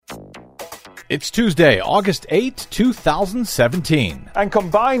It's Tuesday, August 8, 2017. And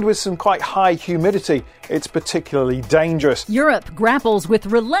combined with some quite high humidity, it's particularly dangerous. Europe grapples with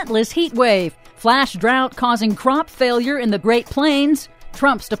relentless heat wave. Flash drought causing crop failure in the Great Plains.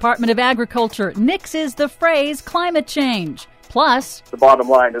 Trump's Department of Agriculture nixes the phrase climate change. Plus, the bottom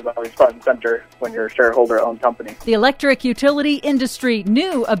line is always front and center when you're a shareholder-owned company. The electric utility industry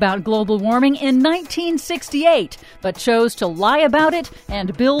knew about global warming in 1968, but chose to lie about it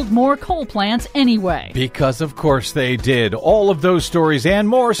and build more coal plants anyway. Because of course they did. All of those stories and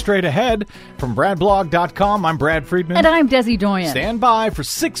more straight ahead. From BradBlog.com, I'm Brad Friedman. And I'm Desi Doyen. Stand by for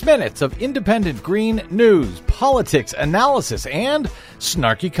 6 minutes of independent green news, politics, analysis, and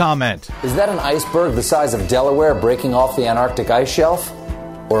snarky comment. Is that an iceberg the size of Delaware breaking off the Antarctic ice shelf?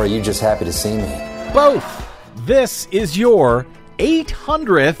 Or are you just happy to see me? Both. This is your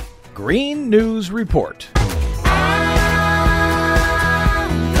 800th Green News Report.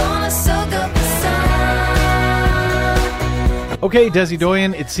 Okay, Desi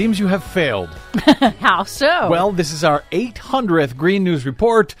Doyen, it seems you have failed. How so? Well, this is our 800th Green News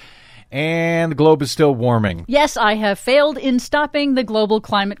Report, and the globe is still warming. Yes, I have failed in stopping the global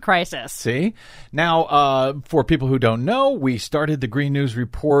climate crisis. See? Now, for people who don't know, we started the Green News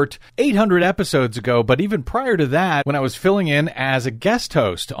Report 800 episodes ago, but even prior to that, when I was filling in as a guest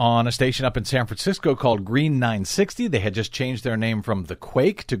host on a station up in San Francisco called Green 960, they had just changed their name from The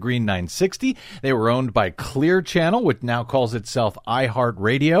Quake to Green 960. They were owned by Clear Channel, which now calls itself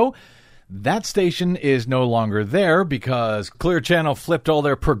iHeartRadio. That station is no longer there because Clear Channel flipped all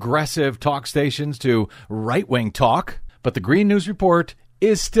their progressive talk stations to right-wing talk. But the Green News Report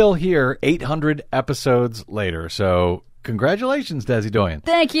is still here 800 episodes later. So congratulations, Desi Doyen.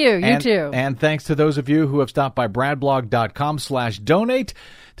 Thank you. You too. And thanks to those of you who have stopped by bradblog.com/donate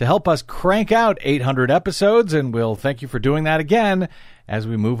to help us crank out 800 episodes. And we'll thank you for doing that again as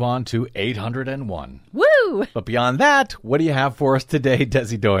we move on to 801. Woo! But beyond that, what do you have for us today,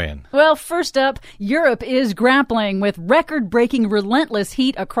 Desi Doyen? Well, first up, Europe is grappling with record-breaking relentless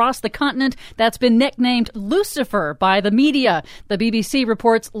heat across the continent that's been nicknamed Lucifer by the media. The BBC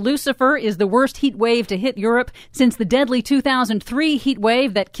reports Lucifer is the worst heat wave to hit Europe since the deadly 2003 heat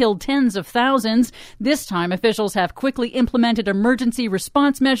wave that killed tens of thousands. This time, officials have quickly implemented emergency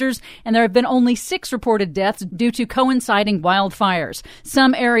response measures, and there have been only 6 reported deaths due to coinciding wildfires.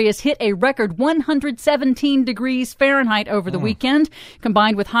 Some areas hit a record 117 degrees Fahrenheit over the weekend.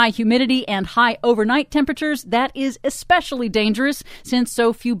 Combined with high humidity and high overnight temperatures, that is especially dangerous since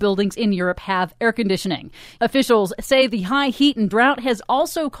so few buildings in Europe have air conditioning. Officials say the high heat and drought has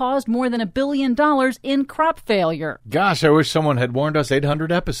also caused more than $1 billion in crop failure. Gosh, I wish someone had warned us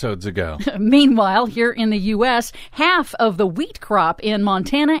 800 episodes ago. Meanwhile, here in the U.S., half of the wheat crop in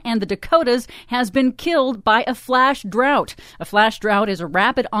Montana and the Dakotas has been killed by a flash drought. A flash drought is a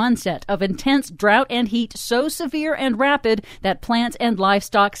rapid onset of intense drought and heat so severe and rapid that plants and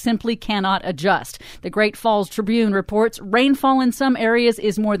livestock simply cannot adjust. The Great Falls Tribune reports rainfall in some areas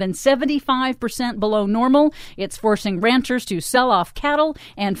is more than 75% below normal. It's forcing ranchers to sell off cattle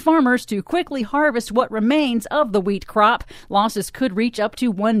and farmers to quickly harvest what remains of the wheat crop. Losses could reach up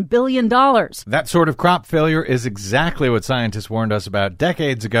to $1 billion. That sort of crop failure is exactly what scientists warned us about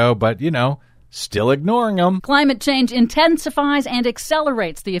decades ago, but, still ignoring them. Climate change intensifies and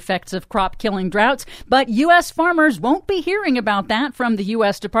accelerates the effects of crop-killing droughts, but U.S. farmers won't be hearing about that from the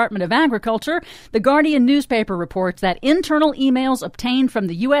U.S. Department of Agriculture. The Guardian newspaper reports that internal emails obtained from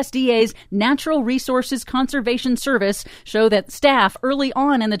the USDA's Natural Resources Conservation Service show that staff early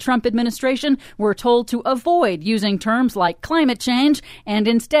on in the Trump administration were told to avoid using terms like climate change and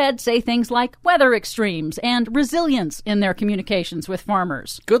instead say things like weather extremes and resilience in their communications with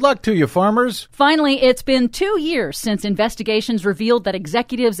farmers. Good luck to you, farmers. Finally, it's been 2 years since investigations revealed that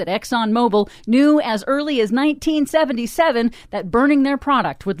executives at ExxonMobil knew as early as 1977 that burning their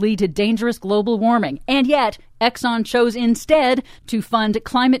product would lead to dangerous global warming. And yet, Exxon chose instead to fund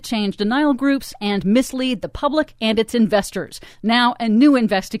climate change denial groups and mislead the public and its investors. Now, a new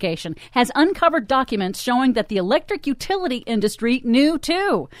investigation has uncovered documents showing that the electric utility industry knew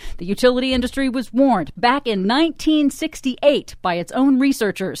too. The utility industry was warned back in 1968 by its own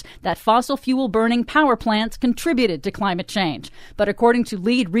researchers that fossil fuel burning power plants contributed to climate change. But according to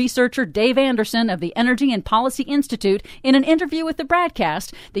lead researcher Dave Anderson of the Energy and Policy Institute, in an interview with the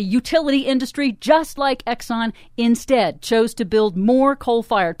broadcast, the utility industry, just like Exxon, instead chose to build more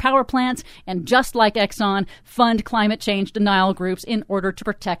coal-fired power plants and, just like Exxon, fund climate change denial groups in order to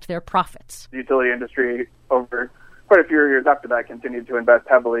protect their profits. The utility industry, over quite a few years after that, continued to invest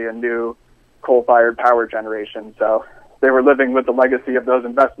heavily in new coal-fired power generation. So they were living with the legacy of those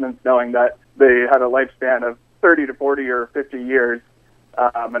investments, knowing that they had a lifespan of 30 to 40 or 50 years.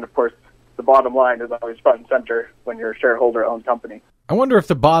 And of course, the bottom line is always front and center when you're a shareholder-owned company. I wonder if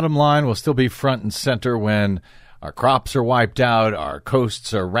the bottom line will still be front and center when our crops are wiped out, our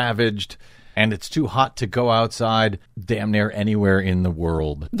coasts are ravaged, and it's too hot to go outside damn near anywhere in the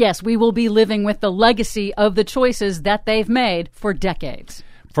world. Yes, we will be living with the legacy of the choices that they've made for decades.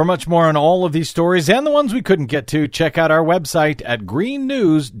 For much more on all of these stories and the ones we couldn't get to, check out our website at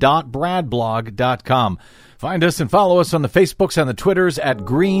greennews.bradblog.com. Find us and follow us on the Facebooks and the Twitters at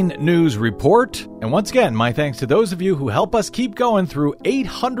Green News Report. And once again, my thanks to those of you who help us keep going through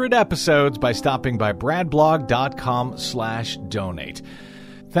 800 episodes by stopping by bradblog.com/donate.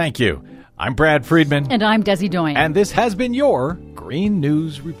 Thank you. I'm Brad Friedman. And I'm Desi Doyen. And this has been your Green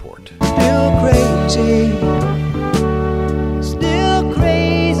News Report. Still crazy.